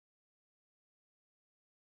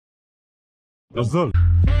Yazol.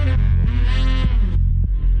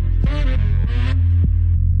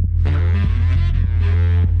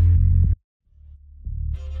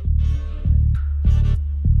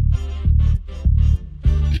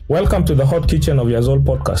 Welcome to the hot kitchen of Yazol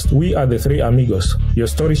Podcast. We are the three amigos, your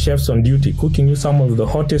story chefs on duty, cooking you some of the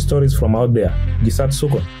hottest stories from out there. Sot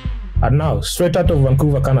Sukun. And now, straight out of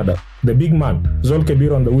Vancouver, Canada, the big man, Zol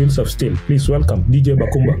Kebir on the wheels of steel. Please welcome DJ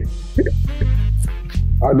Bakumba.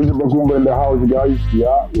 This is Bakumba in the house, guys.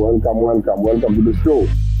 Yeah, welcome to the show.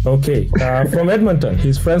 Okay, from Edmonton,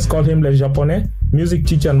 his friends call him Le Japonais, music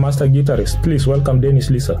teacher and master guitarist. Please welcome Dennis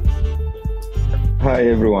Lissa. Hi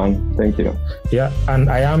everyone, thank you. Yeah, and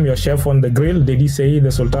I am your chef on the grill, Dedi Seyi,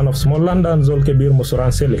 the Sultan of Small London, Zol Kebir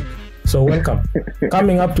Musuran Selek. So welcome.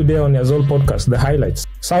 Coming up today on Yazol Podcast, the highlights.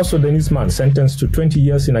 South Sudanese man sentenced to 20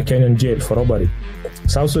 years in a Kenyan jail for robbery.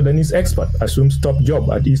 South Sudanese expert assumes top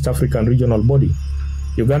job at East African regional body.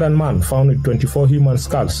 Ugandan man found with 24 human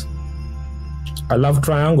skulls. A love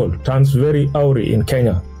triangle turns very awry in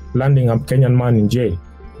Kenya, landing a Kenyan man in jail.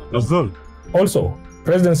 Yazol. Also,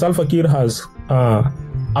 President Salva Kiir has,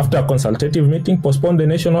 after a consultative meeting, postponed the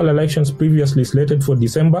national elections previously slated for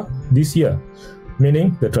December this year,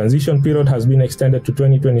 meaning the transition period has been extended to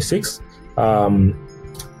 2026.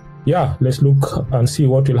 Let's look and see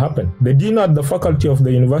what will happen. The dean at the faculty of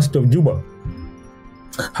the University of Juba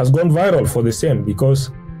has gone viral for the same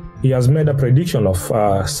because he has made a prediction of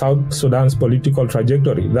South Sudan's political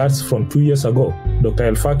trajectory. That's from 2 years ago.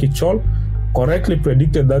 Dr. Elfaki Chol correctly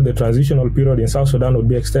predicted that the transitional period in South Sudan would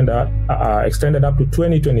be extended up to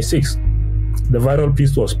 2026. The viral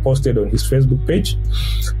piece was posted on his Facebook page.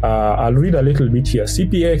 I'll read a little bit here.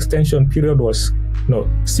 CPA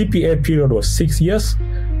period was 6 years.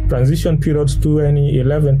 Transition periods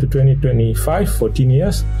 2011 to 2025, 14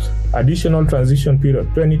 years. Additional transition period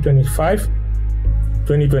 2025,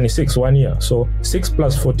 2026, 1 year. So 6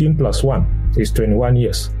 plus 14 plus 1 is 21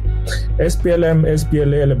 years. SPLM,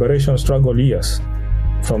 SPLA liberation struggle years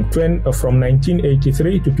from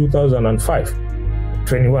 1983 to 2005,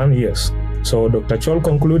 21 years. So Dr. Chol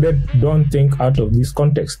concluded, don't think out of this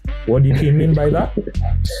context. What did he mean by that?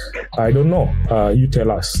 I don't know. You tell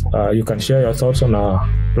us. You can share your thoughts on our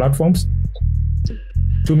platforms.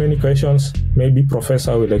 Too many questions. Maybe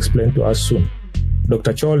Professor will explain to us soon.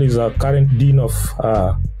 Dr. Chol is a current dean of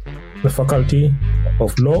the Faculty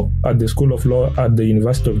of Law at the School of Law at the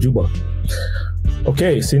University of Juba.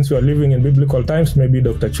 Okay, since we are living in biblical times, maybe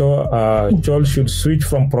Dr. Chol should switch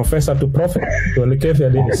from professor to prophet.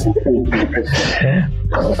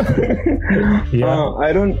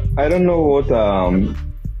 I don't know what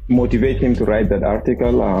motivated him to write that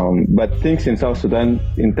article, but things in South Sudan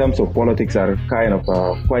in terms of politics are kind of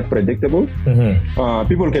quite predictable. Mm-hmm.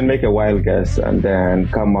 People can make a wild guess and then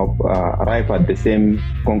arrive at the same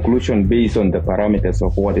conclusion based on the parameters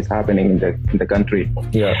of what is happening in the country.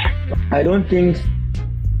 Yeah, I don't think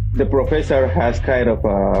the professor has kind of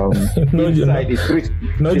no juju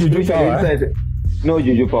power. No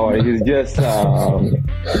juju power. It is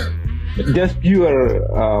just pure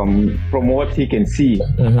from what he can see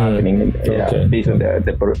happening based on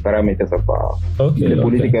the parameters of the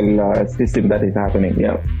political system that is happening.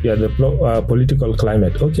 The political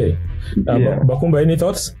climate. Okay. Bakumba, any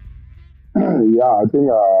thoughts? I think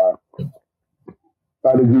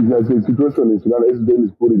the situation is Sudan, as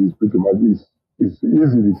Dennis put it, is pretty much it's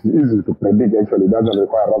easy to predict. Actually, it doesn't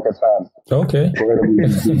require rocket science. Okay.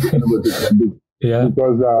 Yeah.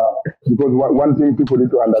 Because one thing people need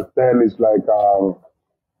to understand is like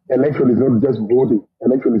election is not just voting.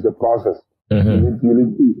 Election is a process. Mm-hmm.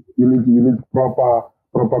 You need proper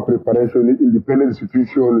preparation. You need independent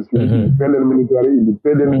institutions, independent military,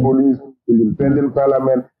 independent police, independent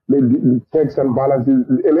parliament, checks and balances.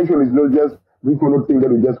 Election is not just we cannot think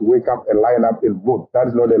that we just wake up and line up and vote. That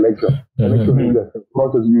is not election. Election is a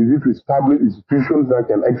process. You need to establish institutions that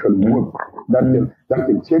can actually work, that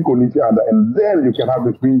can check on each other, and then you can have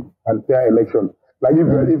a free and fair election. Like if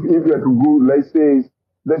you are to go, let's say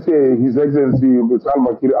His Excellency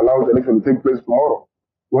Salva Kiir allows the election to take place tomorrow.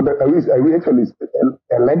 What are we actually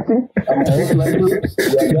electing? I'll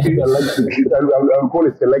call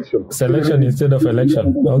it selection. Selection instead of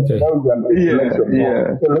election. Okay.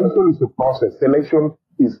 Selection is a process. Selection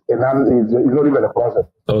is not even a process.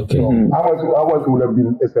 Okay. So ours would have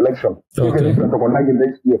been a selection. Okay. Even if you're talking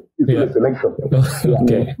next year, it's a selection.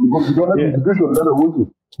 Okay. Because you don't have institution that are working.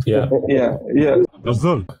 Yeah.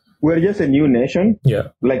 We're just a new nation.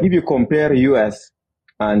 Yeah. Like if you compare US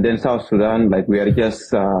and then South Sudan, like we are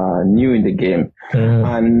just new in the game.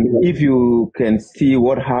 And if you can see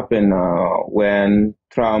what happened when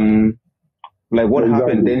Trump Like what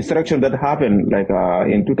happened, the instruction that happened like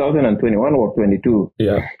in 2021 or 22.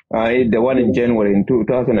 Yeah. The one in January in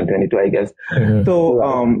 2022, I guess. So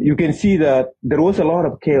you can see that there was a lot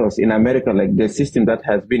of chaos in America, like the system that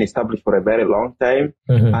has been established for a very long time.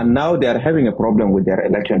 And now they are having a problem with their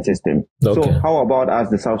election system. Okay. So how about us,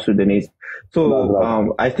 the South Sudanese?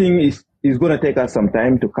 So I think it's going to take us some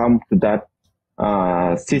time to come to that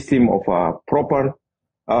system of a proper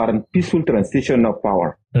peaceful transition of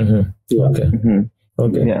power. Okay.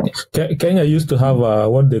 Okay. Yeah. Kenya used to have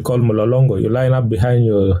what they call mulolongo. You line up behind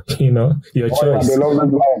your choice.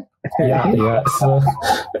 Yeah. So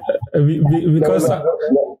because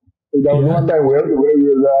there was one time where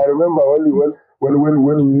I remember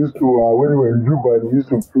when we used to when we were in Juba, we used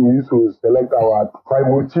to select our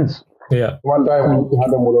tribal chiefs. Yeah. One time we had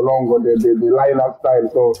a mulolongo, the line-up style.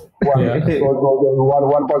 So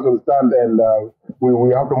one person stand and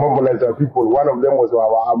we have to mobilize our people. One of them was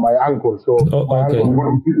my uncle. So my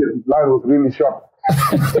uncle his line was really short.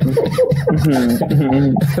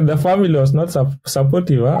 The family was not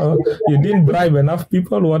supportive. Huh? You didn't bribe enough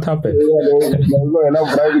people. What happened? There was not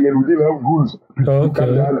enough bribing, and we didn't have goods.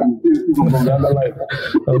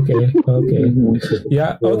 Okay.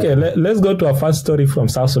 Yeah. Okay. Let's go to our first story from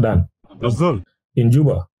South Sudan. In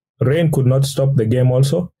Juba, rain could not stop the game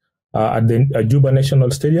also at the Juba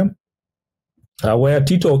National Stadium, where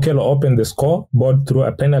Tito Okello opened the scoreboard through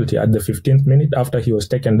a penalty at the 15th minute after he was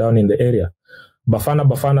taken down in the area. Bafana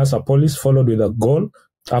Police followed with a goal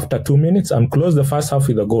after 2 minutes and closed the first half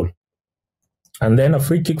with a goal. And then a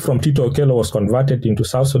free kick from Tito Okello was converted into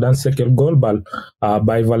South Sudan's second goal by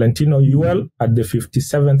Valentino Uel at the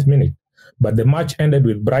 57th minute. But the match ended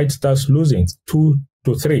with Bright Stars losing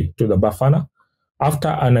 2-3 to the Bafana after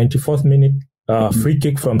a 94th minute free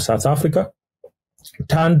kick from South Africa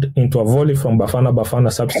turned into a volley from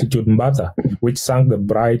Bafana substitute Mbatha, which sank the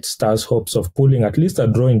Bright Stars' hopes of pulling at least a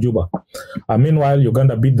draw in Juba. Meanwhile,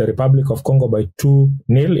 Uganda beat the Republic of Congo by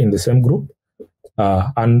 2-0 in the same group.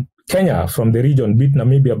 And Kenya from the region beat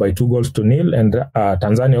Namibia by 2-0, and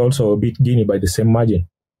Tanzania also beat Guinea by the same margin.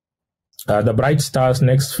 The Bright Stars'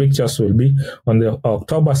 next fixtures will be on the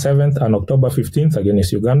October 7th and October 15th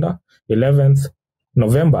against Uganda, 11th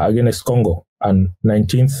November against Congo, and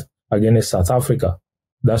 19th against South Africa.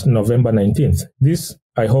 That's November 19th. This,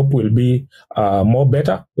 I hope, will be more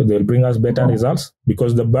better. They'll bring us better results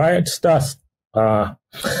because the Bright Stars, I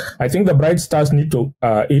think the Bright Stars need to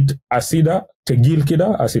eat asida tegil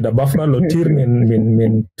kida, asida bafra lotir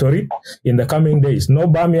min torit in the coming days. No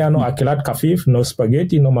bamia, no akilat kafif, no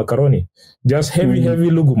spaghetti, no macaroni. Just heavy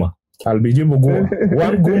luguma. I'll be jibugu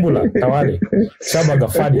one gumbula tawale shabaga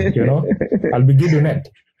fadi, I'll be giving it.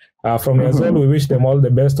 From Yazol, we wish them all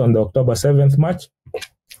the best on the October 7th match.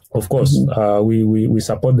 Of course, we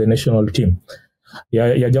support the national team.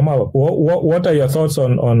 Yeah, Jamawa, what are your thoughts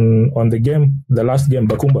on the game, the last game,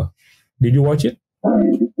 Bakumba? Did you watch it?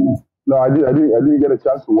 No, I didn't get a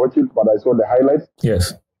chance to watch it, but I saw the highlights.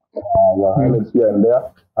 Yes. The highlights here and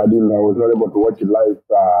there. I was not able to watch it live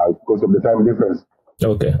because of the time difference.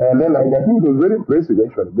 Okay. And then I think it was very impressive,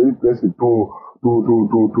 actually, very impressive to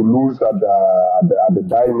lose at the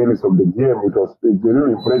dying minutes of the game. It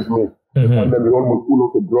really impressed me. And then we almost pull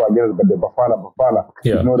off a draw against the Bafana.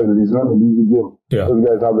 Yeah. It's not an easy game. Yeah. Those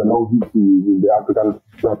guys have a long history in the African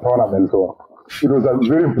tournament, so it was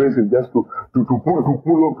very impressive just to pull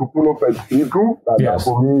off a 3-2. Yes.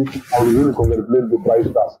 For me, I would really congratulate the Bright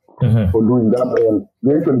Stars for doing that, and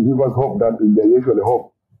they actually give us hope that they actually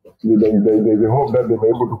hope. They hope that they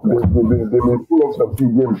may able to they may pull off some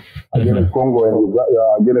few games against Congo and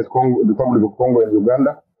against the Republic of Congo and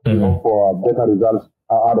Uganda. We hope for better results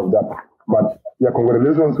out of that. But yeah,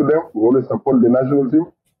 congratulations to them. We always support the national team,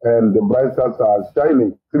 and the Bright Stars are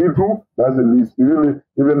shining. 3-2. That's at least really,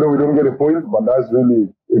 even though we don't get a point, but that's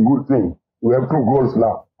really a good thing. We have 2 goals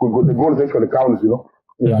now. The goals actually counts,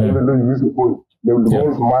 Yeah, even though you miss a point, the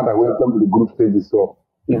goals matter when it comes to the group stages. So.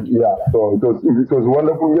 Yeah, so it was a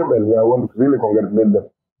wonderful game, and I want to really congratulate them.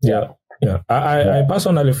 Yeah. I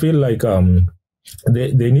personally feel like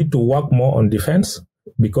they need to work more on defense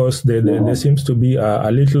because there seems to be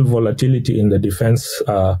a little volatility in the defense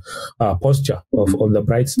posture of the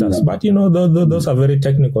Bright Stars. But those are very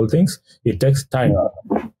technical things. It takes time.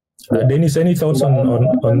 Dennis, any thoughts on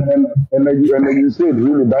and like you said,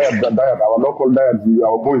 really diet, our local diet,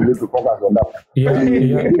 our boys need to focus on that.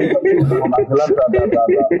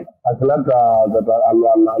 Atlanta,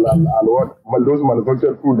 what those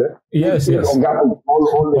manufactured food, Yes.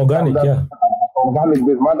 Organic, yeah. Organic,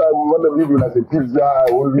 this matter what the people as a pizza,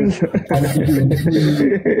 all this.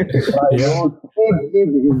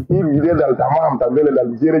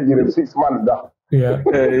 If 6 months. Yeah.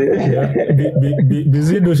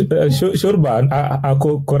 Bizidu shurban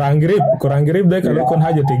ako korangrib de kalau kon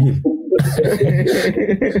haja tegil.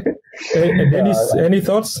 Dennis, any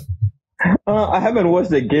thoughts? I haven't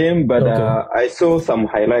watched the game, but I saw some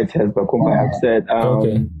highlights, as Bakumba have said.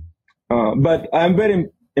 But I'm very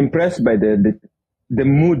impressed by the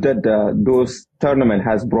mood that those tournament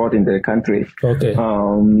has brought into the country.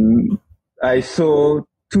 I saw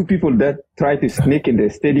 2 people that tried to sneak in the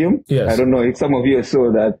stadium. Yes. I don't know if some of you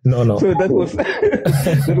saw that. No. So that was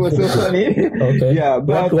that was so funny. Okay. Yeah.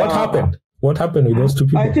 But what happened? What happened with those 2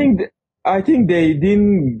 people? I think they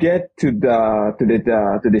didn't get to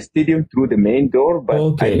the stadium through the main door, but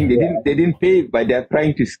I think they didn't pay, but they're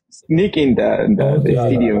trying to sneak in the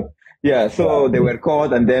stadium. Yeah, so they were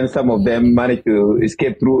caught, and then some of them managed to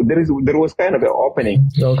escape through. There was kind of an opening.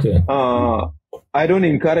 Okay. I don't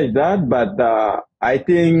encourage that, but I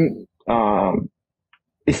think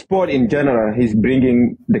sport in general is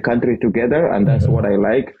bringing the country together, and that's what I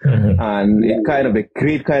like. And it kind of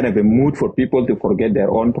create kind of a mood for people to forget their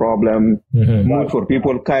own problem, mood for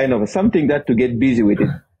people kind of something that to get busy with it.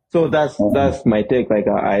 So that's my take. Like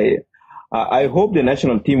I hope the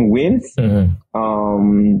national team wins.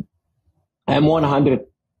 I'm 100%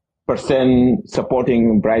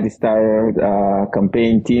 supporting Bright Star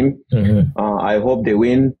campaign team. I hope they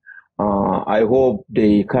win. I hope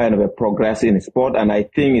they kind of progress in sport, and I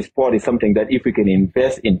think sport is something that if we can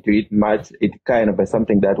invest into it much, it kind of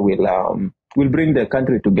something that will bring the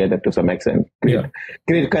country together to some extent,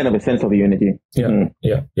 create kind of a sense of unity.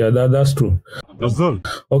 That's true.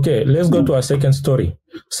 Okay, let's go to our second story.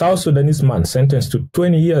 South Sudanese man sentenced to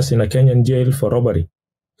 20 years in a Kenyan jail for robbery.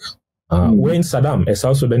 Wayne Saddam, a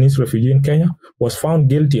South Sudanese refugee in Kenya, was found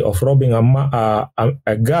guilty of robbing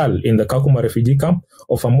a girl in the Kakuma refugee camp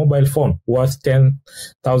of a mobile phone worth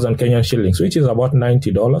 10,000 Kenyan shillings, which is about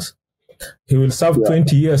 $90. He will serve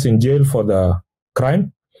 20 years in jail for the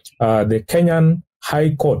crime. The Kenyan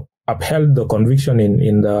High Court upheld the conviction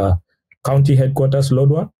in the county headquarters,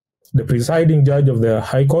 Lodwar. The presiding judge of the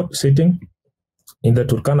High Court sitting in the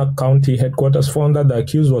Turkana County headquarters found that the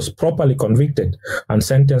accused was properly convicted and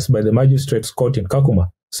sentenced by the magistrates court in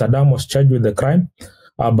Kakuma. Saddam was charged with the crime,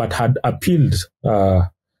 but had appealed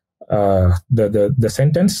the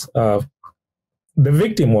sentence. The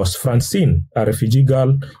victim was Francine, a refugee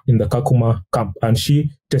girl in the Kakuma camp, and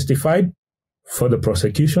she testified for the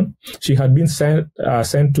prosecution. She had been sent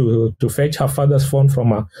to fetch her father's phone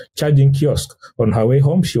from a charging kiosk. On her way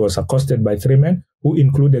home, she was accosted by 3 men who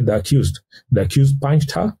included the accused. The accused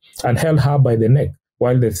punched her and held her by the neck,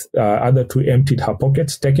 while the other 2 emptied her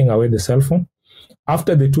pockets, taking away the cell phone.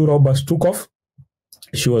 After the 2 robbers took off,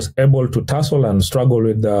 she was able to tussle and struggle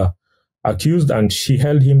with the accused, and she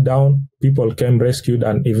held him down. People came, rescued,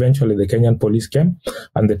 and eventually the Kenyan police came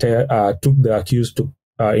and they took the accused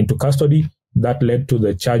into custody. That led to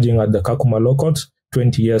the charging at the Kakuma law courts,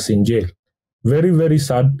 20 years in jail. Very, very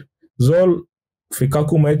sad. Zol fi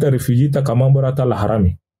Kakuma ita refugee ta kamambora ta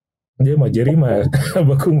laharami. Ndiye majerima ya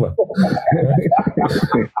Bakumba.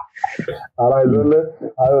 Alright,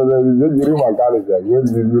 Jerima college. When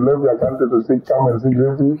you leave your country to come and seek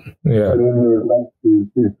refuge, and then you start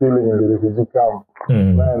stealing in the refugee camp.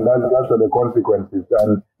 Man, that's the consequences.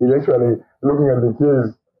 And eventually, looking at the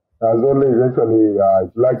case, as only eventually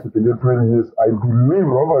likely to get 20 years. I believe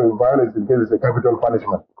robbery violence in case is a capital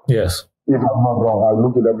punishment. Yes. If I'm not wrong, I'll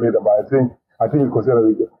look it up later, but I think it's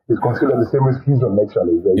considered the same as treason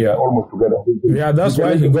actually. They're almost together. Yeah, that's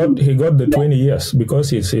why he got the 20 years,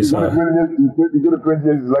 because it's you get 20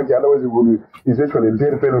 years is lucky, otherwise it would be essentially a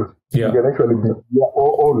death penalty. You can actually be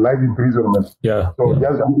or life imprisonment. Yeah. So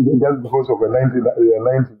just because of a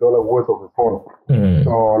 $90 worth of a phone.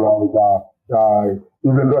 So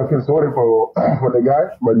even though I feel sorry for the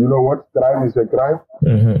guy, but you know what? Crime is a crime.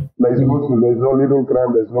 There's no little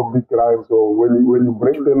crime, there's no big crime. So when you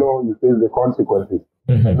break the law, you face the consequences.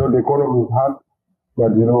 I know the economy is hard,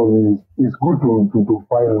 but you know it's good to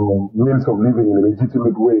find means of living in a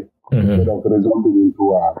legitimate way instead of resulting into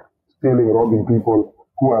stealing, robbing people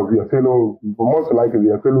who are your fellow, most likely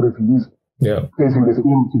your fellow refugees facing the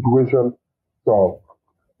same situation. So.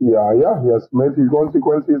 He has made his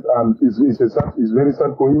consequences, and it's very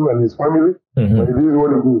sad for him and his family. But it is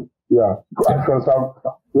what it is. Actions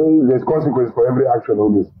there's consequences for every action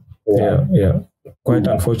always. Quite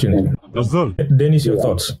unfortunate. Dennis, your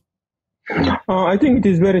thoughts? I think it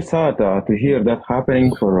is very sad to hear that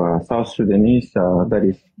happening for South Sudanese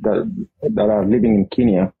that are living in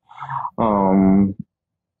Kenya.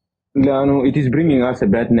 It is bringing us a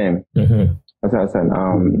bad name.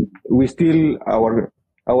 We still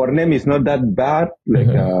our name is not that bad,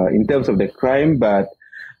 in terms of the crime, but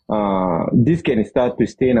this can start to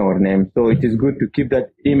stain our name. So it is good to keep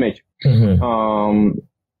that image.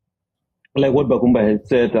 Like what Bakumba had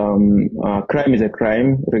said, crime is a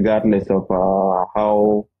crime, regardless of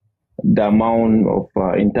how the amount of,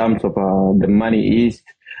 in terms of the money is.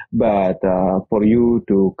 But for you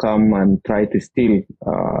to come and try to steal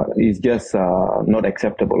is just not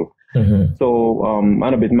acceptable. So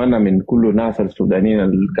أنا بتمنى من كل الناس السودانيين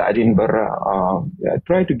القاعدين برا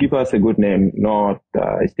try to give us a good name, not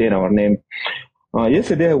stain our name.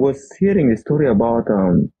 Yesterday I was hearing a story about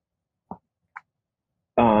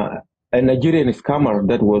a Nigerian scammer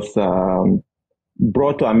that was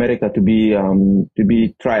brought to America to be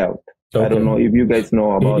trialed. Okay. I don't know if you guys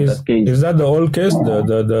know about that case. Is that the old case?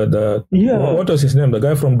 Yeah. What was his name? The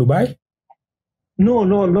guy from Dubai? No,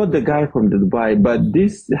 not the guy from Dubai, but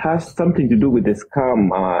this has something to do with the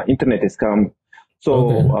scam, internet scam.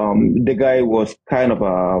 So the guy was kind of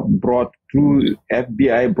brought through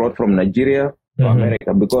FBI, brought from Nigeria to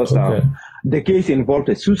America because the case involved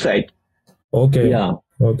a suicide. Okay. Yeah.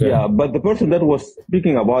 Okay. Yeah, but the person that was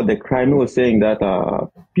speaking about the crime was saying that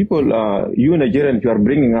people, you Nigerians, you are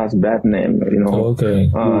bringing us bad name. You know,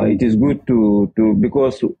 it is good to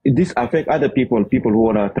because this affect other people who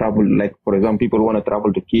want to travel. Like for example, people who want to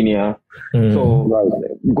travel to Kenya. So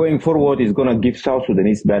going forward is gonna give South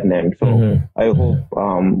Sudanese bad name. So I hope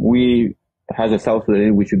we, as a South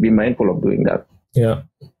Sudanese, we should be mindful of doing that. Yeah.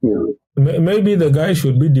 Maybe the guy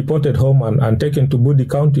should be deported home and taken to Budi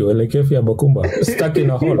County or Lekefia Bakumba, stuck in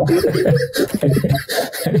a hole.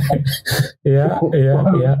 Yeah.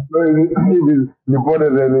 No, he's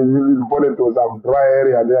deported to some dry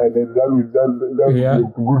area there. And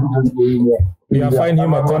then find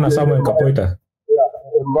him a corner somewhere in Kapoita.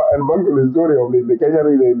 And back to the story of the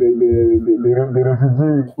Kenyan, the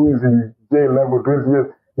refugee who is in jail now for 20 years.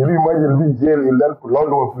 Can you imagine being jail in that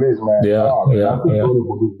London place, man? Yeah. That place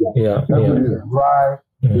is dry.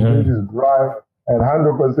 The place is dry. And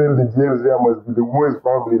 100% the jails there must be the worst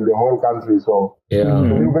probably in the whole country. So, you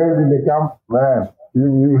guys in the camp, man,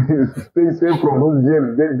 you stay safe from those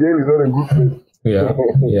jails. Jail is not a good place. Yeah,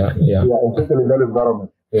 especially in that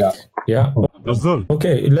environment. Yeah.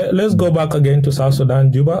 Okay, let's go back again to South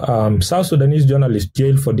Sudan, Juba. South Sudanese journalist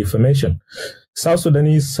jailed for defamation. South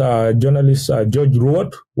Sudanese journalist George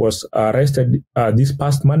Ruot was arrested this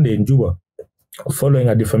past Monday in Juba following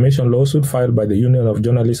a defamation lawsuit filed by the Union of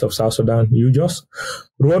Journalists of South Sudan, UJOS.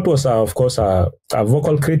 Ruot was, of course, a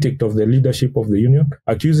vocal critic of the leadership of the union,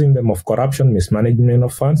 accusing them of corruption, mismanagement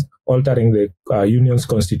of funds, altering the union's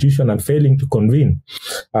constitution, and failing to convene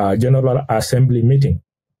a General Assembly meeting.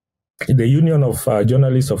 The Union of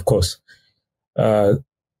Journalists, of course,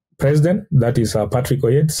 President, that is Patrick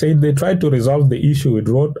Oyed, said they tried to resolve the issue with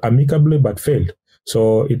Ruot amicably but failed.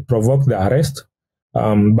 So it provoked the arrest,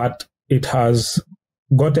 but it has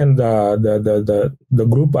gotten the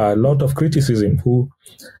group a lot of criticism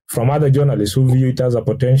from other journalists who view it as a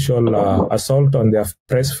potential assault on their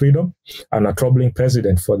press freedom and a troubling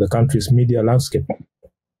precedent for the country's media landscape.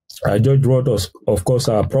 George Ruot was, of course,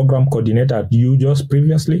 a program coordinator at UJOS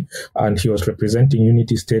previously, and he was representing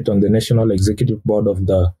Unity State on the National Executive Board of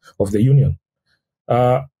the union.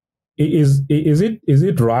 Is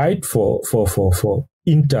it right for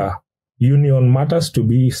inter-union matters to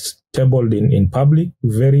be tabled in public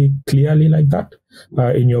very clearly like that?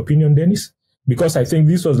 In your opinion, Dennis? Because I think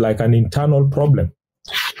this was like an internal problem,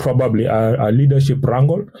 probably a leadership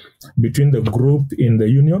wrangle between the group in the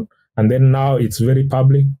union, and then now it's very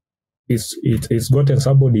public. It's gotten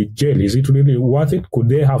somebody in jail. Is it really worth it? Could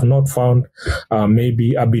they have not found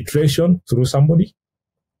maybe arbitration through somebody?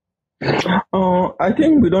 I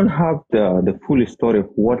think we don't have the full story of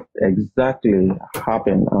what exactly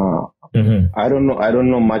happened. I don't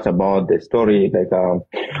know much about the story. Like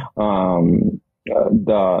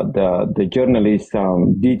the journalist,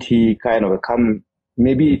 did he kind of come?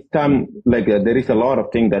 Maybe some like there is a lot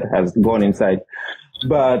of things that has gone inside,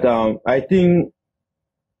 but I think.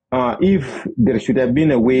 If there should have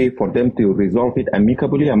been a way for them to resolve it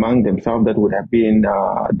amicably among themselves, that would have been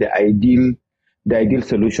the ideal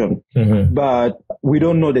solution. But we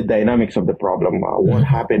don't know the dynamics of the problem. What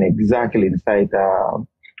happened exactly inside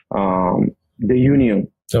the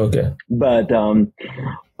union? Okay. But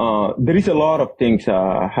there is a lot of things.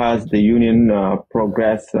 Has the union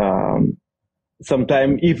progressed?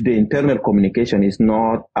 Sometimes, if the internal communication is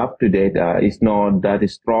not up to date, is not that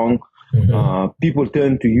strong. People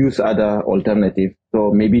turn to use other alternatives.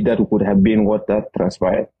 So maybe that could have been what that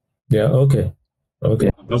transpired. Yeah, okay.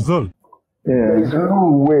 Yazol. There is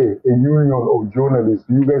no way a union of journalists,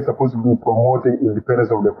 you guys are supposed to be promoting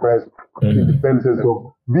independence of the press, independence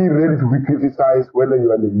of being ready to be criticized, whether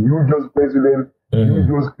you are the UJOS president,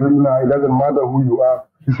 individuals, cleaner, it doesn't matter who you are.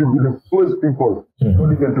 You should be the first people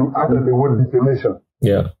not even to utter the word defamation.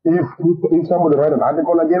 Yeah. If somebody write an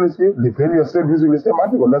article against you, defend yourself using the same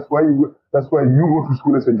article. That's why you go to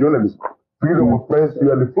school as a journalist. Freedom of press.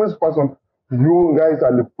 You are the first person. You guys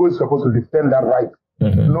are the first supposed to defend that right.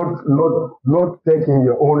 Not taking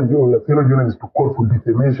your fellow journalists to court for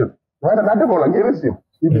defamation. Write an article against him.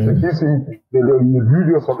 If it's accusing the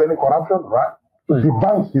videos of any corruption, right?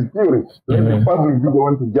 Debunk his theory. Let the public be the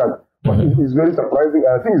one to judge. But it's very surprising.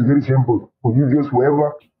 I think it's very shameful for you just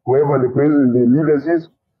whoever the president, the leaders is.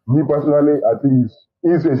 Me personally, I think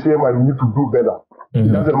it's a shame and we need to do better. It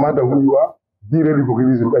doesn't matter who you are. Be ready for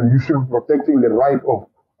criticism, and you should be protecting the right of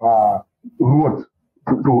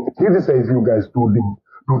to criticize you guys. It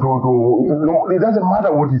doesn't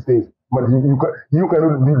matter what he says, but you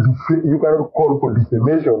cannot call for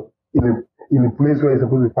defamation in a place where you're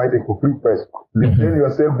supposed to be fighting for free press. Defend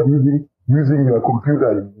yourself using your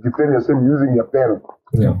computer. Defend yourself using your pen.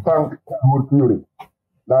 Debunk your theory.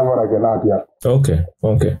 That's what I can add here. Okay.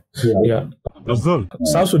 Yeah.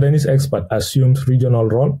 South Sudanese expert assumes regional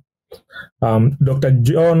role. Dr.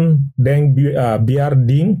 John Deng Biar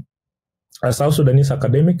Ding, a South Sudanese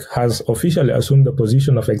academic, has officially assumed the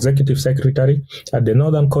position of Executive Secretary at the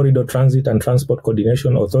Northern Corridor Transit and Transport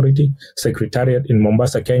Coordination Authority Secretariat in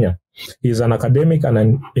Mombasa, Kenya. He is an academic and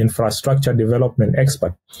an infrastructure development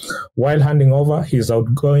expert. While handing over, his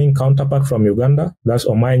outgoing counterpart from Uganda, that's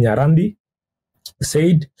Omai Nyarandi,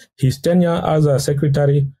 said his tenure as a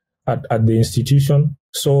secretary at the institution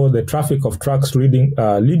saw the traffic of trucks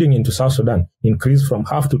leading into South Sudan increase from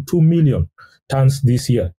 1/2 to 2 million tons this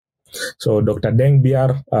year. So Dr. Deng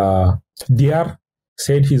Diar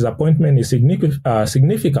said his appointment is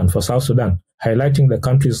significant for South Sudan, highlighting the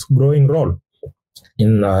country's growing role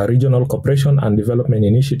in regional cooperation and development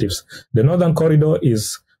initiatives. The Northern Corridor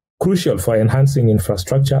is crucial for enhancing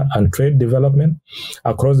infrastructure and trade development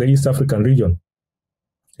across the East African region.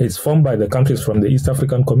 It's formed by the countries from the East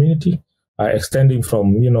African community, extending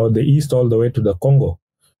from the east all the way to the Congo.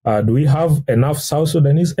 Do we have enough South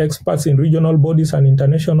Sudanese experts in regional bodies and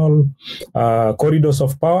international corridors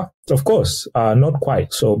of power? Of course, not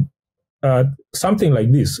quite. So something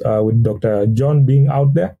like this, with Dr. John being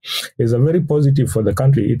out there, is a very positive for the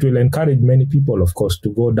country. It will encourage many people, of course, to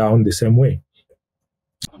go down the same way.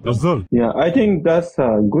 Yeah, I think that's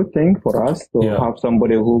a good thing for us to have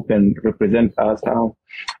somebody who can represent us.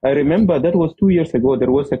 I remember that was 2 years ago.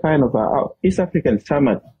 There was a kind of a East African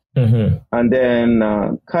summit. And then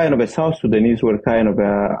kind of a South Sudanese were kind of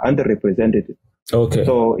underrepresented. Okay.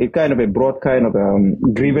 So it kind of brought kind of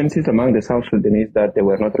grievances among the South Sudanese that they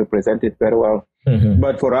were not represented very well.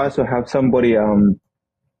 But for us to have somebody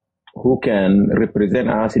who can represent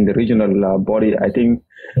us in the regional body, I think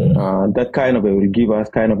that kind of will give us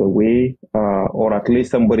kind of a way, or at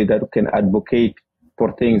least somebody that can advocate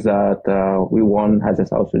for things that we want as a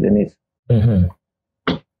South Sudanese.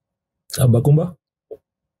 Bakumba?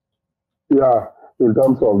 Yeah, in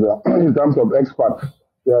terms of experts,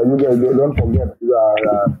 you guys don't forget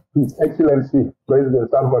His Excellency President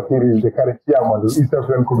Salva Kiir is the current chairman of the East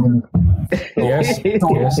African Community. Yes.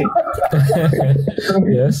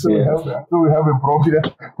 So we have a prominent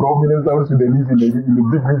South Sudanese in the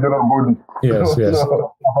big regional body. Yes.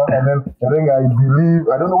 And then I think I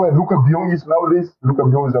don't know where Luca Bion is nowadays. Luca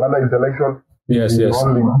Bion is another intellectual. Yes.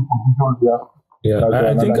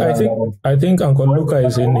 I think Uncle Luca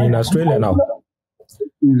is in Australia now.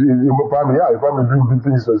 He's probably doing big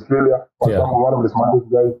things in Australia. One of the smartest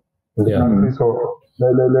guys in the country. So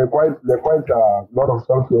there are quite a lot of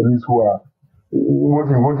South Sudanese who are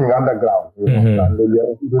working underground. And they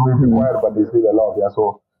may be quiet, but they say a lot.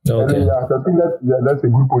 So I think that's a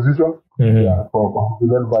good position.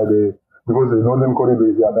 Because the Northern Corridor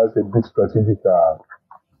is that's a big strategic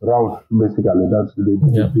route. Basically, that's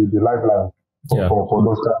the lifeline. For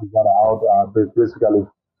those countries that are out, basically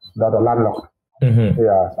that are landlocked. So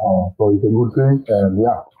it's a good thing,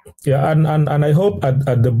 and I hope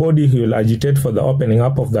at the body he will agitate for the opening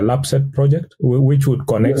up of the LAPSET project, which would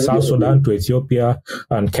connect South Sudan to Ethiopia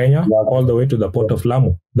and Kenya all the way to the port of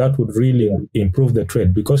Lamu. That would really improve the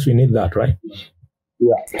trade, because we need that, right?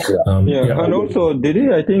 And also,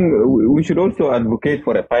 Dedi, I think we should also advocate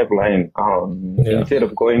for a pipeline. Instead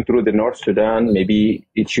of going through the North Sudan, maybe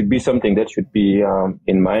it should be something that should be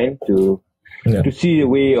in mind to see a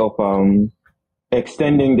way of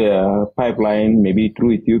extending the pipeline, maybe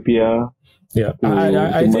through Ethiopia.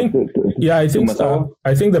 I think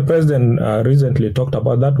the president recently talked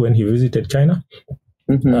about that when he visited China.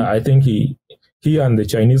 I think he and the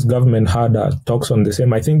Chinese government had talks on the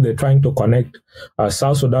same. I think they're trying to connect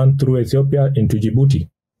South Sudan through Ethiopia into Djibouti,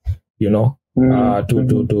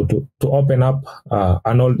 to open up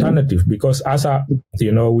an alternative, because as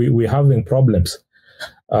we're having problems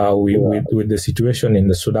with the situation in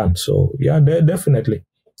the Sudan. So yeah, definitely.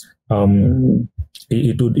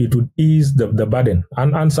 It would ease the burden.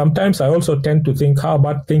 And sometimes I also tend to think, how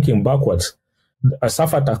about thinking backwards?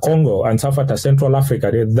 Safata Congo and Safata Central Africa,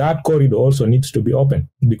 that corridor also needs to be open,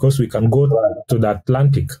 because we can go to the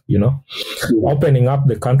Atlantic, opening up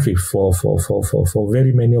the country for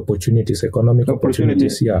very many opportunities, economic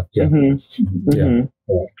opportunities. Yeah.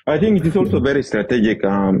 I think it is also very strategic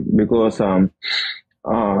because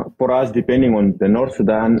for us, depending on the North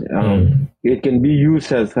Sudan, it can be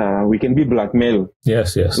used as we can be blackmailed.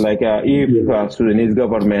 Yes. Like if Sudanese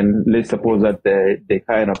government, let's suppose that they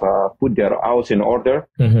kind of put their house in order,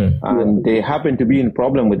 and they happen to be in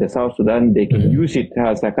problem with the South Sudan, they can use it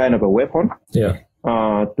as a kind of a weapon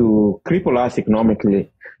to cripple us economically.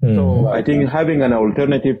 So I think having an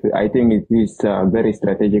alternative, I think it is very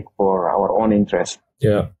strategic for our own interest.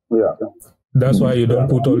 Yeah. That's why you don't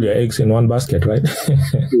put all your eggs in one basket, right?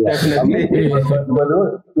 Definitely. But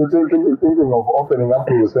thinking of opening up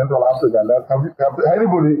to Central Africa, have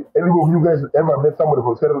anybody of you guys ever met somebody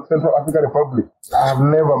from Central African Republic? I've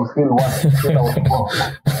never seen one.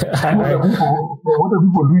 What are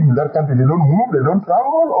people doing in that country? They don't move, they don't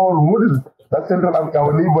travel, or what is that Central Africa?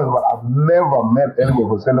 Our neighbors, but I've never met anybody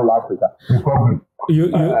from Central Africa Republic.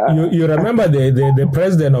 You remember the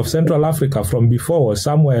president of Central Africa from before was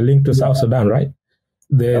somewhere linked to South Sudan, right?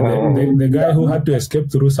 The guy who had to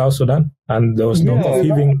escape through South Sudan, and there was talk of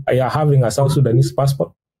having a South Sudanese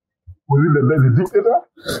passport. Was it the dictator?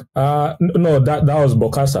 No, that was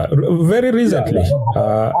Bokassa. Very recently,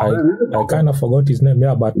 I kind of forgot his name.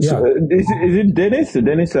 Yeah, but yeah. Is it Dennis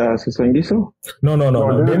Susangiso?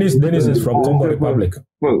 No. Dennis is from Congo Republic.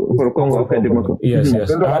 For Congo, okay. Yes.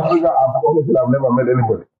 Central Africa, I've never met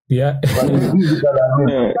anybody. Yeah.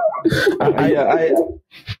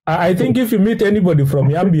 I think if you meet anybody from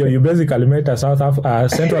Yambio, you basically met a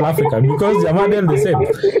Central African, because Jamadel the same.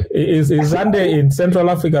 Is Zande in Central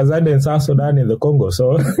Africa, Zande in South Sudan, in the Congo.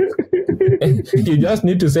 So you just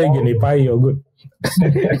need to say Guinea Pie, you're good.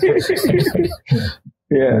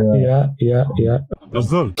 Yeah.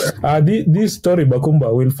 This story,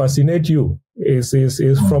 Bakumba, will fascinate you. Is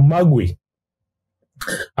from Magwi.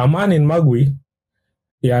 A man in Magwi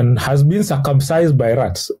and has been circumcised by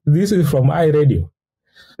rats. This is from iRadio.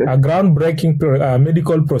 A groundbreaking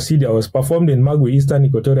medical procedure was performed in Magwi, Eastern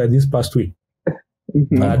Equatoria this past week.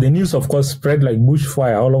 The news, of course, spread like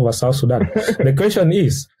bushfire all over South Sudan. The question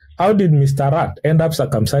is, how did Mr. Rat end up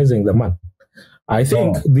circumcising the man? I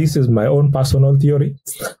think this is my own personal theory.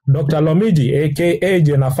 Dr. Lomiji, a.k.a.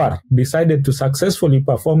 Jenafar, decided to successfully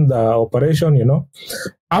perform the operation,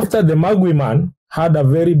 after the Magwi man had a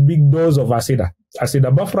very big dose of acida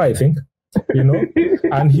buffer, I think,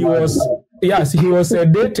 and he was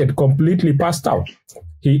sedated, completely passed out.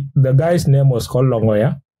 The guy's name was called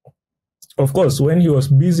Longoya. Of course, when he was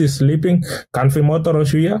busy sleeping,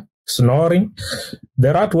 snoring,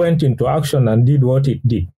 the rat went into action and did what it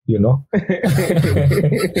did,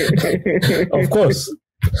 Of course,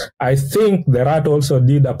 I think the rat also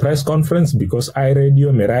did a press conference, because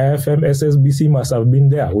iRadio, Mirai FM, SSBC must have been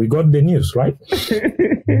there. We got the news, right?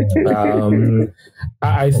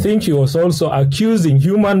 I think he was also accusing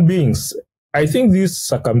human beings. I think this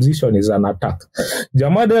circumcision is an attack.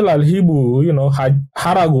 Jamadel Alhibu,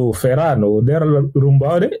 Harago, Ferrano,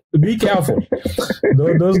 Rumbaude, be careful.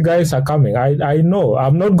 Those guys are coming. I know.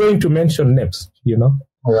 I'm not going to mention names,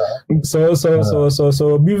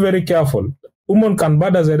 So be very careful. We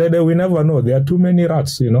never know. There are too many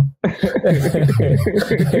rats,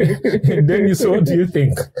 Dennis, what do you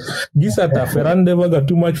think? Gisat got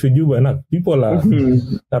too much for Juba. People are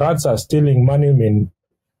rats are stealing money in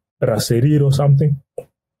Raserir or something.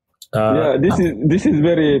 This is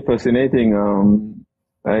very fascinating.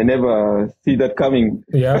 I never see that coming.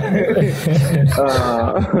 Yeah.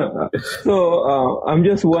 So I'm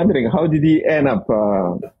just wondering, how did he end up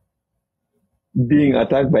being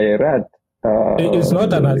attacked by a rat? It's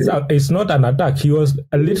not an attack. It's not an attack. He was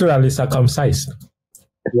literally circumcised.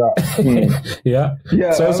 Yeah.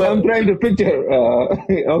 So I'm trying to picture.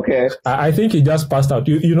 Okay. I think he just passed out.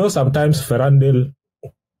 Sometimes Ferrandel,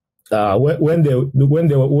 when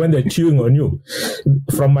they're chewing on you.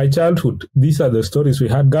 From my childhood, these are the stories we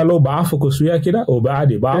had. Galo baafoko suyakida o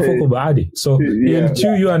baadi baafoko baadi. So he'll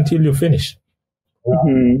chew you until you finish.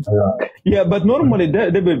 Yeah, but normally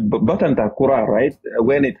the button takura, right?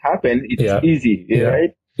 When it happened, it's easy,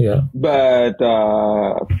 right? Yeah. But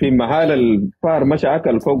في محل الفار مش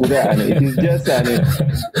أكل فوق ده يعني it is just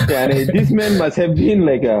يعني this man must have been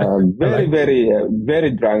like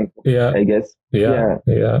very drunk. Yeah. I guess. Yeah.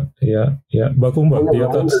 Bakumba, your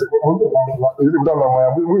thoughts?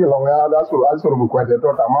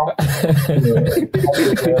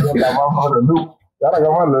 I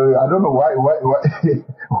don't know why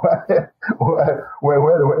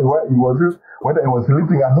he was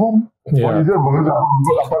sleeping at home. Yeah.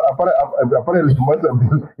 Apparently he must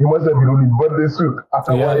have been on his birthday suit.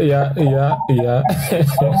 Yeah.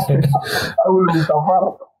 I will be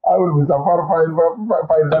Safar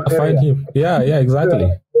find him. Yeah, exactly.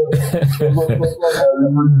 He's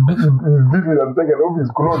busy and taking off his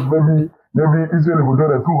clothes. Maybe Israel would do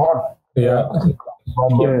it too hot. Yeah.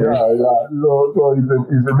 So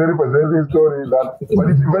it's a very fascinating story. But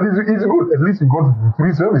it's good. At least he got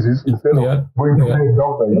free services instead of going to pay a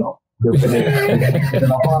doctor, you know.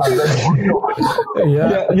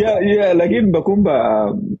 Like in Bakumba,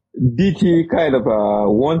 did he kind of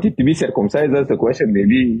wanted to be circumcised? That's the question.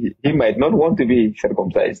 Maybe he might not want to be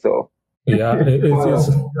circumcised. So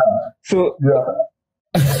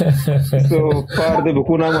So far the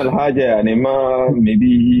Bukuna Malhaja and maybe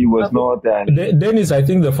he was not. Dennis, I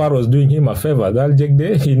think the Far was doing him a favor.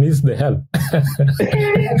 He needs the help.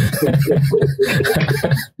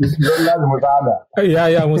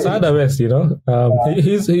 Musada West, you know.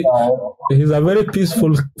 He's a very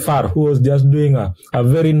peaceful Far who was just doing a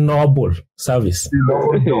very noble service. These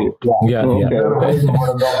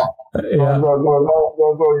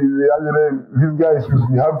guys should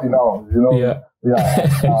be happy now, you know.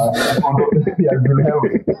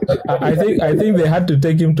 I think they had to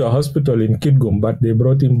take him to a hospital in Kitgum, but they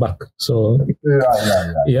brought him back. So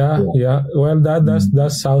well,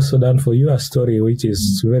 that's South Sudan for you, a story which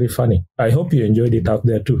is very funny. I hope you enjoyed it out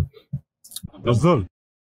there too. Yazol.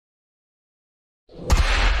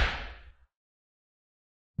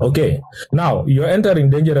 Okay, now you're entering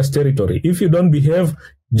dangerous territory. If you don't behave,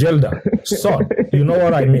 Jelda, Sot, you know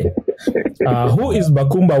what I mean. Who is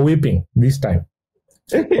Bakumba whipping this time?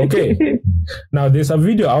 Okay, now there's a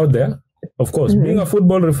video out there. Of course, being a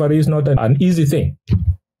football referee is not an easy thing.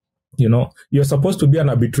 You know, you're supposed to be an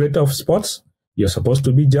arbitrator of sports. You're supposed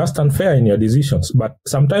to be just and fair in your decisions. But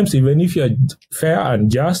sometimes, even if you're fair and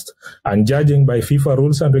just and judging by FIFA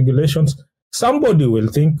rules and regulations, somebody will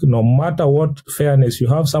think, no matter what fairness you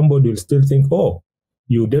have, somebody will still think, oh,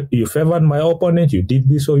 you favored my opponent, you did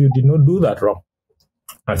this or you did not do that wrong.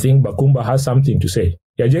 I think Bakumba has something to say.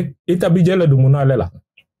 We saw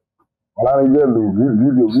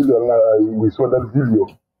that video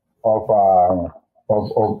of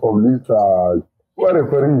this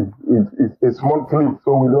referee. It's a small clip,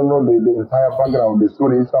 so we don't know the entire background, the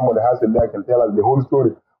story. If somebody has it there, can tell us the whole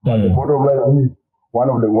story. But the bottom line is, one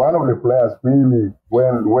of the players really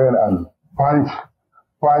went and punched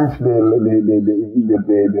the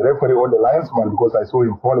referee or the linesman, because I saw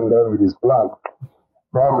him falling down with his flag.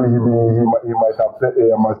 Probably he must have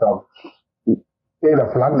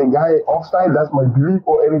either flagged the guy offside, that's my belief,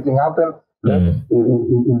 or anything happened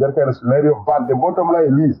in that kind of scenario. But the bottom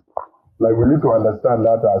line is, like, we need to understand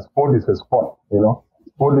that sport is a sport, you know.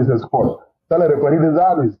 Sport is a sport.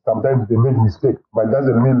 Sometimes they make mistakes, but it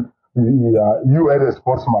doesn't mean you as a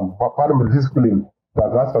sportsman, part of the discipline,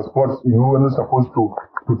 that's a sport, you are not supposed to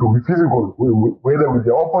be physical, whether with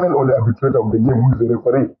the opponent or the arbitrator of the game, who is the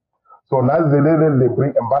referee. So now they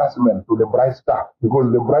bring embarrassment to the bright star,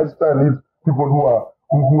 because the bright star needs people who are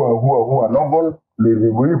noble. They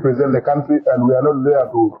represent the country, and we are not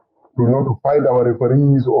there to fight our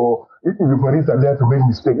referees, or if referees are there to make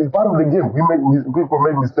mistakes. It's part of the game. People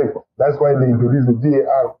make mistakes. That's why they introduced the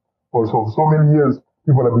VAR for so many years.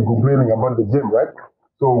 People have been complaining about the game, right?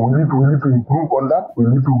 So we need to improve on that.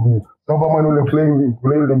 We need to be someone who is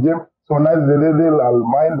playing the game. So now I'll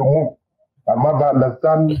mind the move. And mother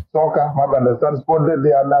understand soccer, mother understand sport.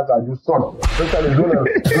 They are not as you saw. Especially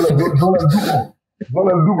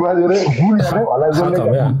Donald Dugu has a you are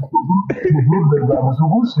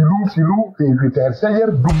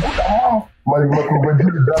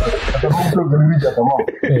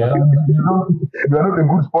not a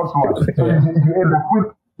good sportsman. So if you end up quick,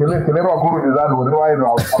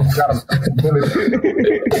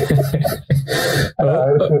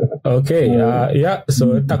 okay, so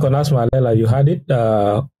Takonas Malela, you had it.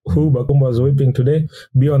 Who Bakumba was whipping today,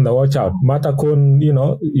 be on the watch out. Matakun,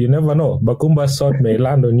 you never know. Bakumba's sword may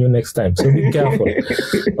land on you next time, so be careful.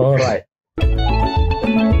 All right.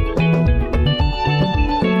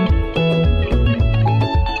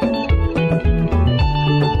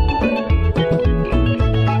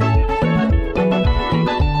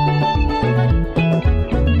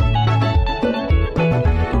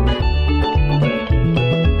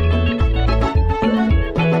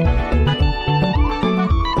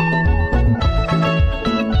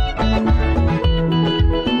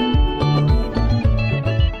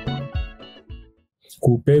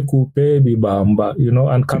 Kupe Bibamba,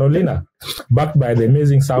 and Carolina, backed by the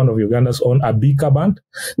amazing sound of Uganda's own Abika band.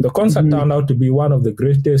 The concert turned out to be one of the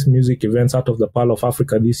greatest music events out of the Pearl of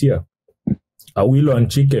Africa this year. Awilo and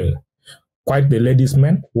Chike, quite the ladies'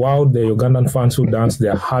 men, wowed the Ugandan fans who danced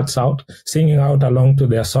their hearts out, singing out along to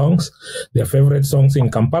their songs, their favorite songs in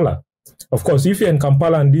Kampala. Of course, if you're in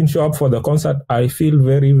Kampala and didn't show up for the concert, I feel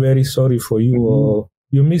very, very sorry for you.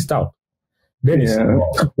 You missed out. Dennis,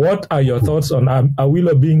 what are your thoughts on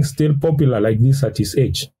Awilo being still popular like this at his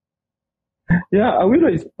age? Yeah, Awilo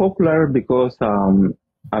is popular because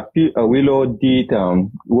Awilo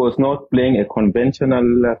was not playing a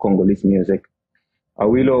conventional Congolese music.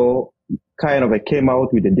 Awilo kind of came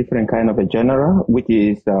out with a different kind of a genre, which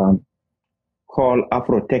is called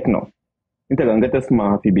Afro-Techno.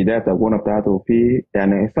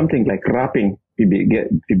 Something like rapping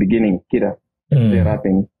beginning, kida. The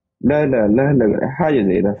rapping.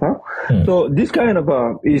 So this kind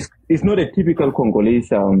of is not a typical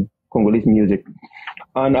Congolese music.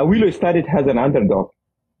 And Awilo started as an underdog.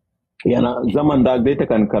 Zaman dag data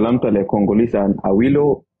kan kalamta le Congolese and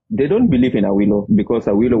Awilo, they don't believe in Awilo because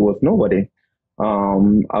Awilo was nobody.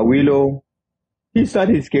 Awilo, he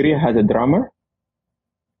started his career as a drummer.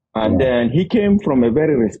 And then he came from a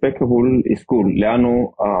very respectable school.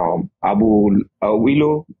 Leano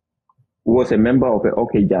Awilo was a member of the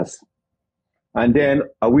OK Jazz. And then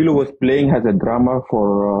Awilo was playing as a drummer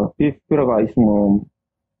for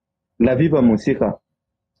La Viva Musica,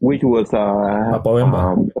 which was Papa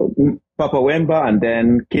Wemba and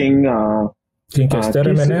then King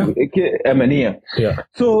Emania. Yeah.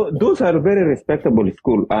 So those are very respectable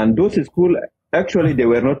schools. And those schools, actually, they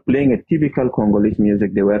were not playing a typical Congolese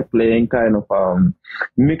music. They were playing kind of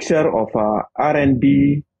mixture of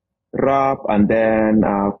R&B, rap, and then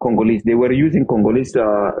Congolese. They were using Congolese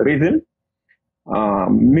rhythm,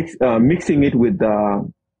 mixing it with the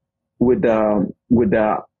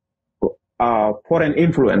foreign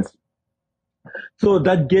influence. So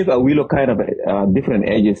that gave Awilo kind of different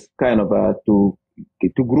edges, kind of to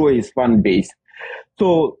grow his fan base.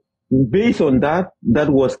 So based on that, that's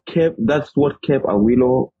what kept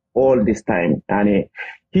Awilo all this time. And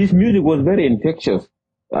his music was very infectious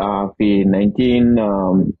in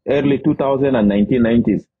early 2000 and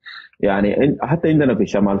 1990s. يعني حتى عندنا في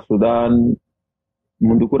شمال السودان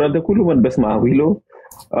منذ كرة كلهم بسمع Awilo.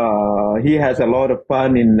 He has a lot of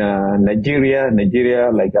fun in Nigeria.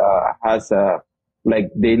 Nigeria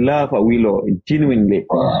they love Awilo genuinely.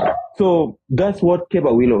 So that's what kept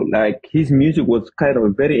Awilo. Like his music was kind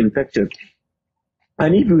of very infectious.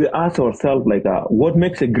 And if we ask ourselves what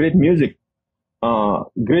makes a great music?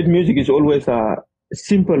 Great music is always a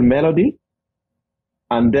simple melody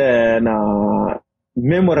and then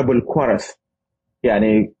memorable chorus.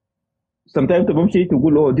 Sometimes to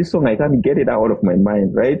go, this song I can't get it out of my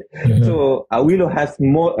mind, right? So Awilo has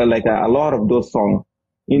more a lot of those songs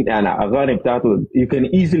in and you can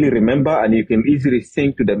easily remember and you can easily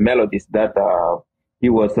sing to the melodies that he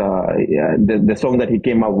was the song that he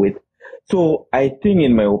came up with. So I think,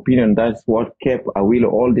 in my opinion, that's what kept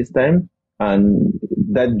Awilo all this time, and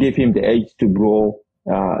that gave him the edge to grow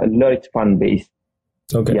a large fan base.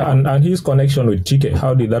 Okay, and his connection with Chike,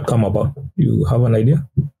 how did that come about? You have an idea?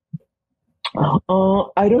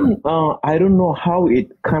 I don't know how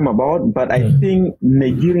it came about, but I think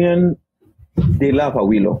Nigerian, they love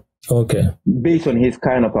Awilo. Okay. Based on his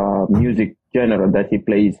kind of music genre that he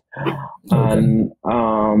plays. Okay. And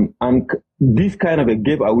this kind of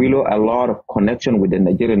gave Awilo a lot of connection with the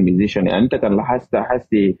Nigerian musician. And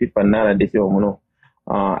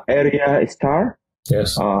area star.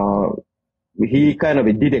 Yes. He kind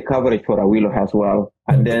of did a coverage for Awilo as well.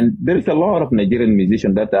 And then there is a lot of Nigerian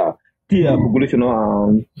musicians that P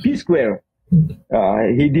Square.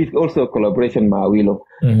 He did also a collaboration with Awilo.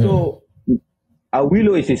 So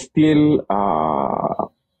Awilo is still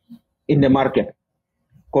in the market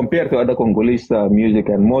compared to other Congolese music,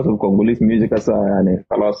 and most of Congolese music is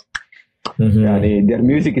their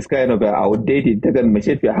music is kind of outdated.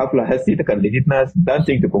 Dancing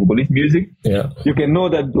to Congolese music. Yeah. You can know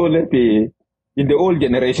that Gorle in the old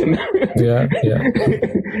generation.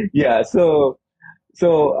 Yeah. So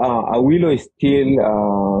Awilo is still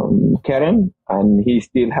current, and he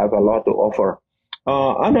still have a lot to offer.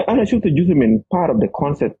 And I should use him in part of the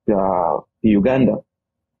concept Uganda.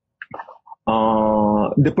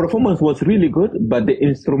 The performance was really good, but the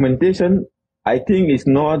instrumentation, I think, is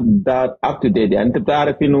not that up to date. And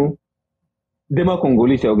Dema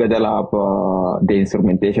Congolese the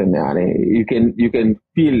instrumentation. You can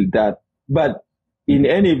feel that, but in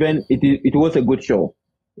any event, it was a good show.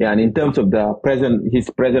 Yeah, and in terms of his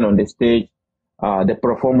presence on the stage, the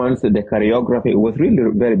performance, the choreography, it was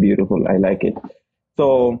really very beautiful. I like it.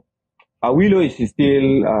 So Awilo is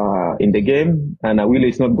still in the game, and Awilo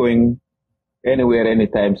is not going anywhere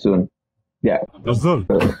anytime soon. Yeah.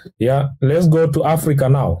 Yeah, let's go to Africa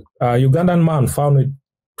now. Ugandan man found with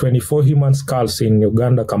 24 human skulls in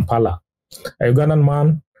Uganda, Kampala. A Ugandan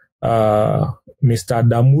man, Mr.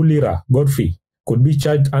 Damulira Godfrey, could be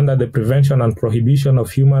charged under the Prevention and Prohibition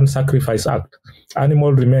of Human Sacrifice Act.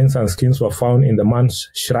 Animal remains and skins were found in the man's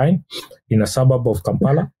shrine in a suburb of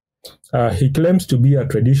Kampala. He claims to be a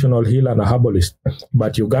traditional healer and a herbalist,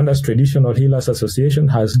 but Uganda's Traditional Healers Association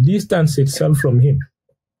has distanced itself from him.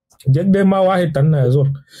 It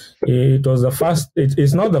was the first.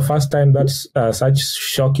 It's not the first time that such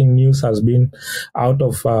shocking news has been out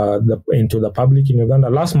of into the public in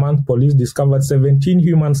Uganda. Last month, police discovered 17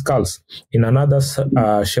 human skulls in another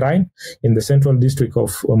shrine in the central district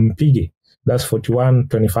of Mpigi. That's 41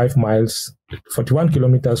 kilometers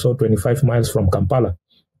or 25 miles from Kampala.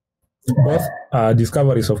 Both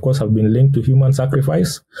discoveries, of course, have been linked to human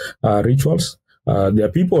sacrifice rituals. There are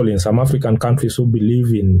people in some African countries who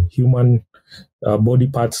believe in human body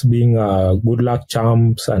parts being good luck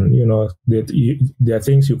charms, and there are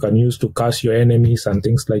things you can use to curse your enemies and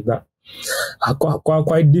things like that.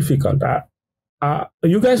 Quite difficult.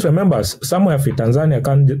 You guys remember somewhere in Tanzania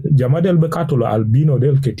kan Jamadel Bekatulo albino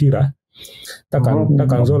del Ketira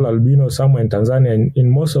takanzol albino somewhere in Tanzania, in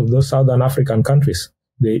most of those southern African countries.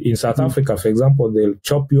 In South Africa, for example, they'll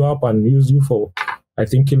chop you up and use you for, I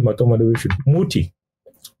think, muti,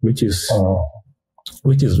 which is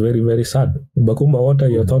very, very sad. Bakumba, what are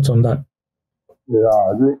your thoughts on that?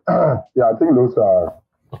 I think those are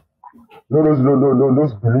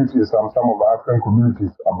those beliefs in some of African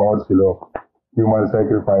communities about human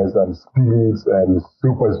sacrifice and spirits and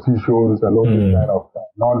superstitions and all this kind of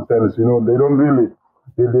nonsense. They don't really.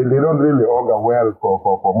 They don't really augur well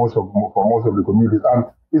for most of the communities, and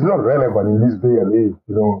it's not relevant in this day and age.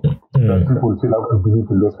 That people still have to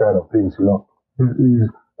believe in those kind of things.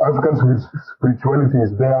 African spirituality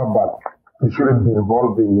is there, but it shouldn't be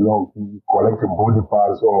involving collecting body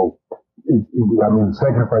parts or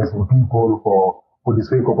sacrificing people for the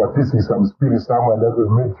sake of at least some spirit somewhere that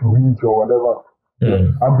will make you rich or whatever.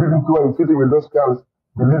 I'm pretty sure I'm sitting with those guys,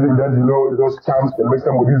 believing that, those charms can make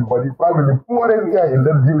somebody's body, probably the poorest guy in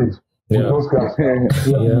that village with those charms.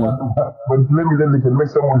 But maybe then they can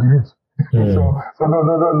make someone rich. So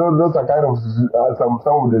those are kind of some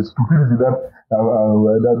of the stupidity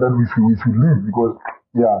that we should leave, because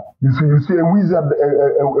you see a wizard,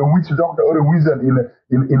 a witch doctor or a wizard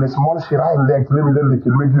in a small shrine there, maybe then they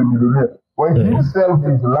can make you a millionaire. When himself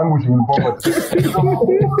is languishing in poverty. So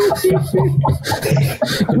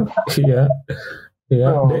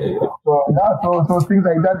things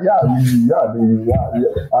like that, I'm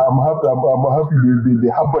happy the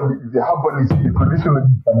herbalists, the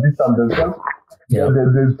traditionalists can distance themselves.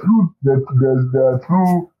 There's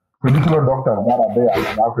true traditional doctors that are there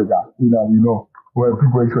in Africa, where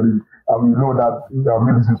people actually, we know that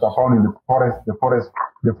medicines are found in the forest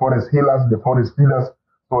healers, the forest healers.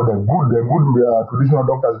 So they're good traditional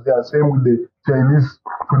doctors there. Same with the Chinese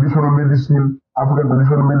traditional medicine, African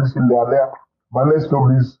traditional medicine, they are there. But let's stop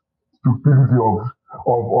this stupidity of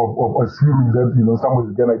assuming that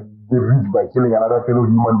somebody's gonna get rich by killing another fellow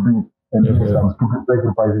human being and doing some stupid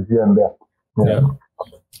sacrifices here and there.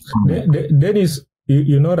 Dennis,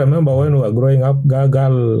 remember when we were growing up,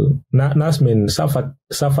 Gagal Nasmin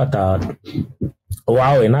Safata.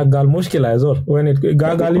 Wow, and Gagal Mushkila as well. When it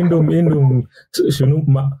Gagal Indum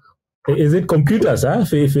is it computers, huh?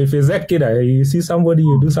 You see somebody,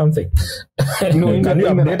 you do something. Can you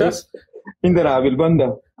update us? In the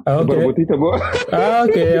Abilbanda. Okay.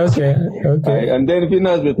 And then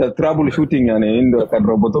finish with the troubleshooting and in the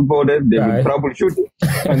robot board, they will troubleshoot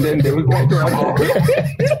and then they will try to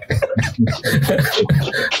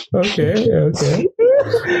Okay.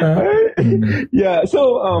 So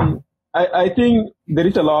I think there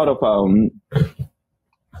is a lot of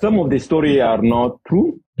some of the story are not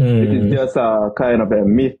true. It is just a kind of a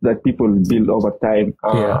myth that people build over time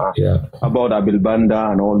about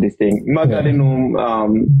Abilbanda and all these things.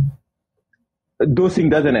 Those things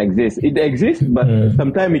doesn't exist. It exists, but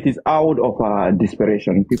sometimes it is out of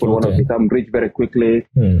desperation. People want to become rich very quickly.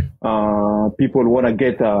 People want to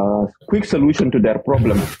get a quick solution to their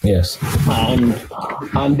problem. Yes. And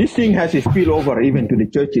this thing has a spillover even to the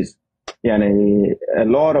churches. A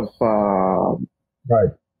lot of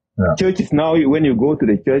churches now, when you go to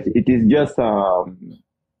the church, it is just a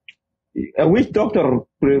witch doctor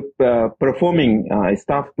performing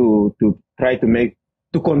stuff to try to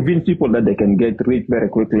convince people that they can get rich very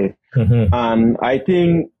quickly. And I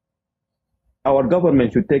think our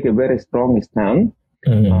government should take a very strong stand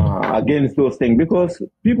against those things, because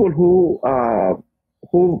people who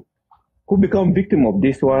become victim of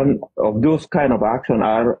those kind of action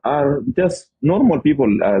are just normal people,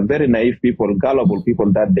 very naive people, gullible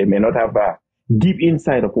people that they may not have a deep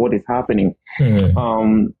insight of what is happening.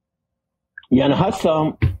 And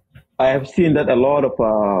I have seen that a lot of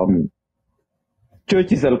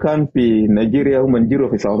churches in Nigeria,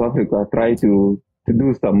 Manjiro, South Africa, try to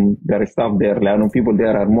do some their stuff there. People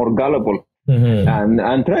there are more gullible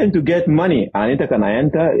and trying to get money. And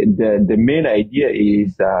the main idea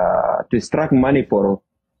is to extract money from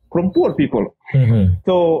poor people.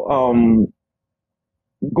 So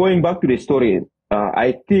going back to the story,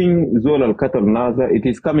 I think Zol al-Qatal Naza, it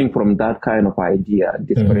is coming from that kind of idea,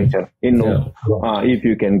 desperation. If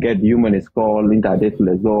you can get human skull into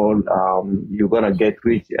Zol, you're gonna get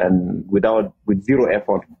rich and with zero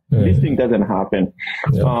effort. This thing doesn't happen.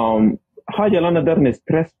 Haja lana darne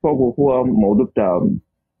stress fogo huwa mawdubta.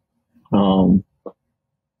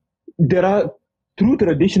 There are true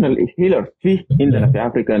traditional healers in the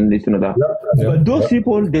African listener. But those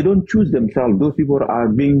people, they don't choose themselves. Those people are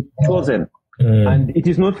being chosen. And it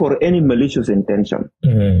is not for any malicious intention.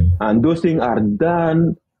 And those things are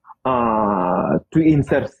done to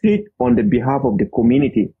intercede on the behalf of the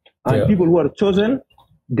community. And people who are chosen,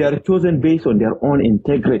 they are chosen based on their own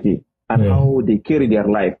integrity and how they carry their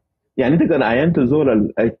life. A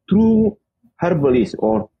true herbalist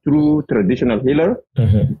or true traditional healer,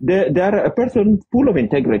 they are a person full of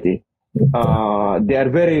integrity. They are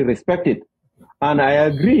very respected. And I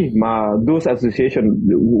agree, those associations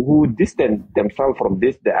who distance themselves from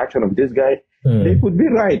the action of this guy, they could be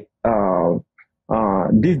right.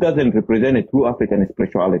 This doesn't represent a true African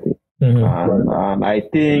spirituality. And I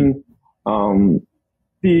think, for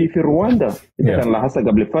Rwanda,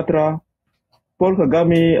 Paul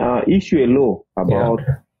Kagame issue a law about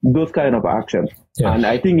those kind of actions. And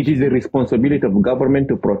I think it is the responsibility of government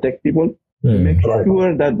to protect people, to make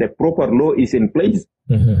sure that the proper law is in place,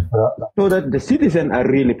 so that the citizens are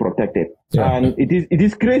really protected. And it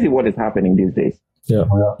is crazy what is happening these days.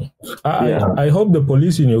 I hope the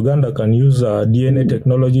police in Uganda can use DNA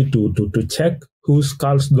technology to check whose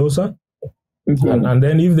skulls those are. And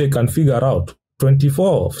then if they can figure out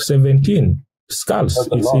 24 of 17 skulls,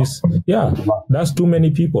 that's too many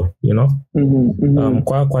people,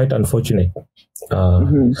 quite unfortunate.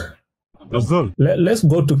 Let's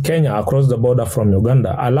go to Kenya, across the border from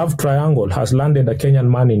Uganda. A love triangle has landed a Kenyan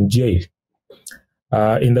man in jail.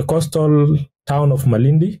 In the coastal town of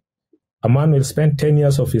Malindi, a man will spend 10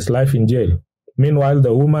 years of his life in jail. Meanwhile,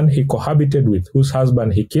 the woman he cohabited with, whose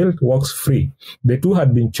husband he killed, walks free. The two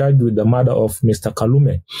had been charged with the murder of Mr.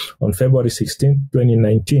 Kalume on February 16,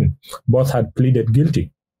 2019. Both had pleaded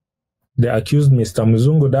guilty. The accused, Mr.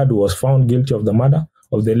 Mzungu Dadu, was found guilty of the murder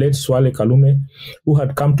of the late Swale Kalume, who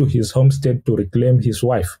had come to his homestead to reclaim his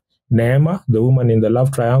wife. Neema, the woman in the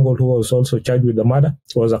love triangle who was also charged with the murder,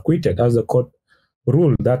 was acquitted as the court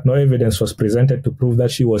ruled that no evidence was presented to prove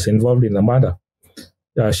that she was involved in the murder.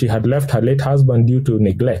 She had left her late husband due to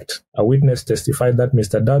neglect. A witness testified that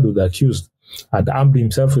Mr. Dadu, the accused, had armed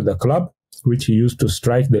himself with a club, which he used to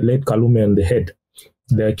strike the late Kalume on the head.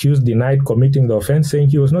 The accused denied committing the offense, saying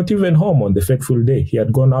he was not even home on the fateful day. He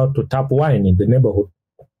had gone out to tap wine in the neighborhood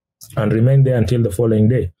and remained there until the following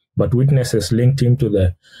day. But witnesses linked him to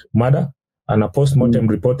the murder, and a post-mortem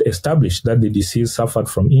report established that the deceased suffered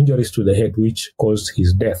from injuries to the head, which caused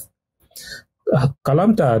his death.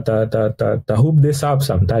 Kalam ta hope this up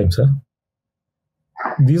sometimes.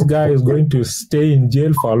 This guy is going to stay in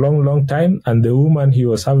jail for a long, long time, and the woman he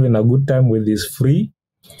was having a good time with is free.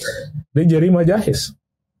 The Jerima Jahis,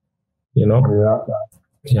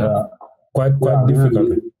 quite difficult.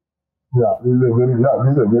 This is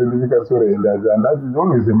a very difficult story, and that is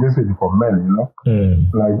always a message for men,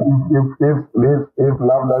 Like if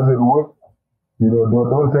love doesn't work,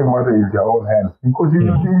 don't take matter in your own hands, because you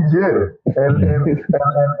will be in jail, and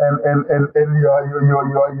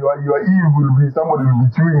your eve will be somebody will be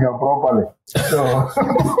chewing you properly. So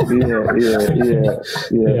you'll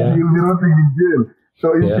be rotting in jail.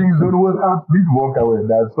 So if things don't work out, please walk away.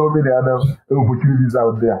 There's so many other opportunities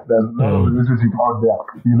out there. There's a lot of relationship out there.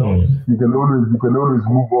 You can always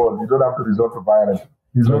move on. You don't have to resort to violence.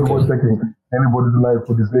 It's not worth taking anybody's life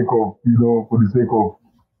for the sake of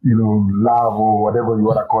love or whatever you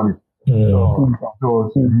want to call it. So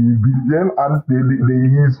he's been jail, and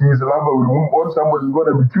his lover will move on. Somebody's going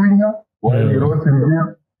to be chewing her while he rots in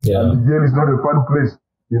jail. And the jail is not a fun place.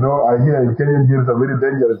 I hear in Kenyan jails are very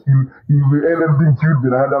dangerous. You will end up being chewed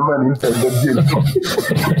with another man inside the jail.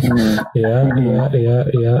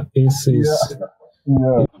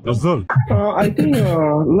 Yeah. Yazol. I think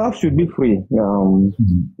love should be free.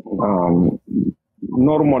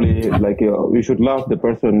 Normally, like you should love the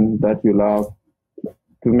person that you love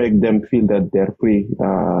to make them feel that they're free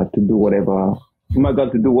to do whatever,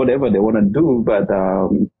 to do whatever they want to do. But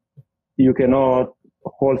you cannot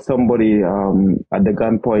hold somebody at the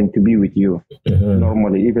gunpoint to be with you.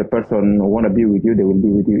 Normally, if a person want to be with you, they will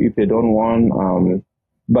be with you. If they don't want,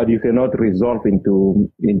 but you cannot resolve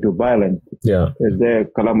into violence. Yeah. There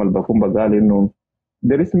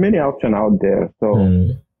is many options out there. So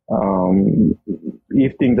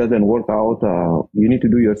if things doesn't work out, you need to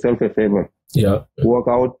do yourself a favor. Yeah. Work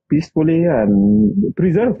out peacefully and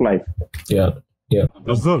preserve life. Yeah. Yeah.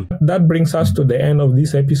 Yazol. That brings us to the end of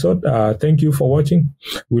this episode. Thank you for watching.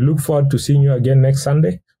 We look forward to seeing you again next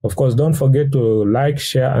Sunday. Of course, don't forget to like,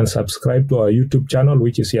 share, and subscribe to our YouTube channel,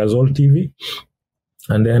 which is Yazol TV.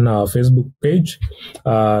 And then our Facebook page.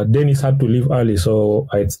 Dennis had to leave early, so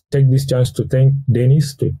I take this chance to thank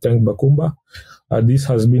Dennis, to thank Bakumba. This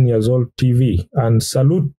has been Yazol TV. And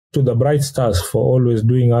salute to the Bright Stars for always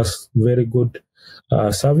doing us very good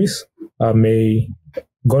service. May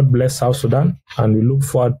God bless South Sudan, and we look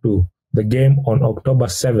forward to the game on October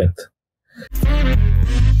 7th.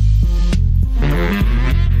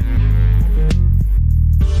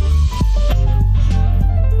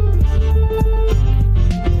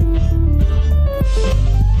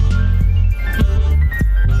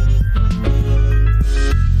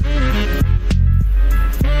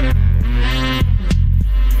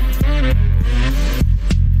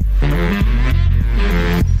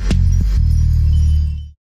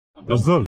 Yazol.